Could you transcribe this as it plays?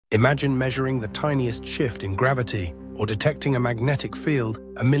Imagine measuring the tiniest shift in gravity or detecting a magnetic field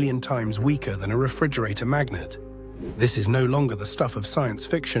 1,000,000 times weaker than a refrigerator magnet. This is no longer the stuff of science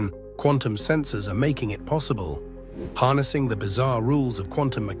fiction. Quantum sensors are making it possible. Harnessing the bizarre rules of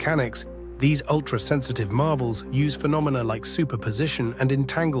quantum mechanics, these ultra-sensitive marvels use phenomena like superposition and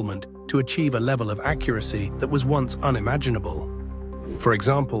entanglement to achieve a level of accuracy that was once unimaginable. For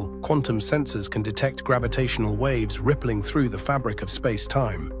example, quantum sensors can detect gravitational waves rippling through the fabric of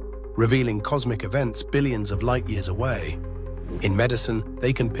space-time, revealing cosmic events billions of light-years away. In medicine,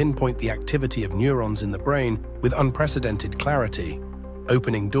 they can pinpoint the activity of neurons in the brain with unprecedented clarity,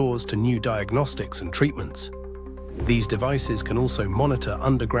 opening doors to new diagnostics and treatments. These devices can also monitor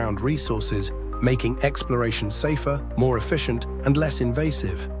underground resources, making exploration safer, more efficient, and less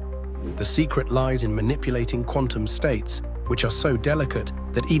invasive. The secret lies in manipulating quantum states, which are so delicate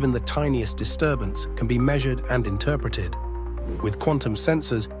that even the tiniest disturbance can be measured and interpreted. With quantum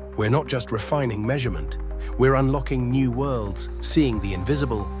sensors, we're not just refining measurement, we're unlocking new worlds, seeing the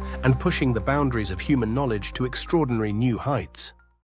invisible, and pushing the boundaries of human knowledge to extraordinary new heights.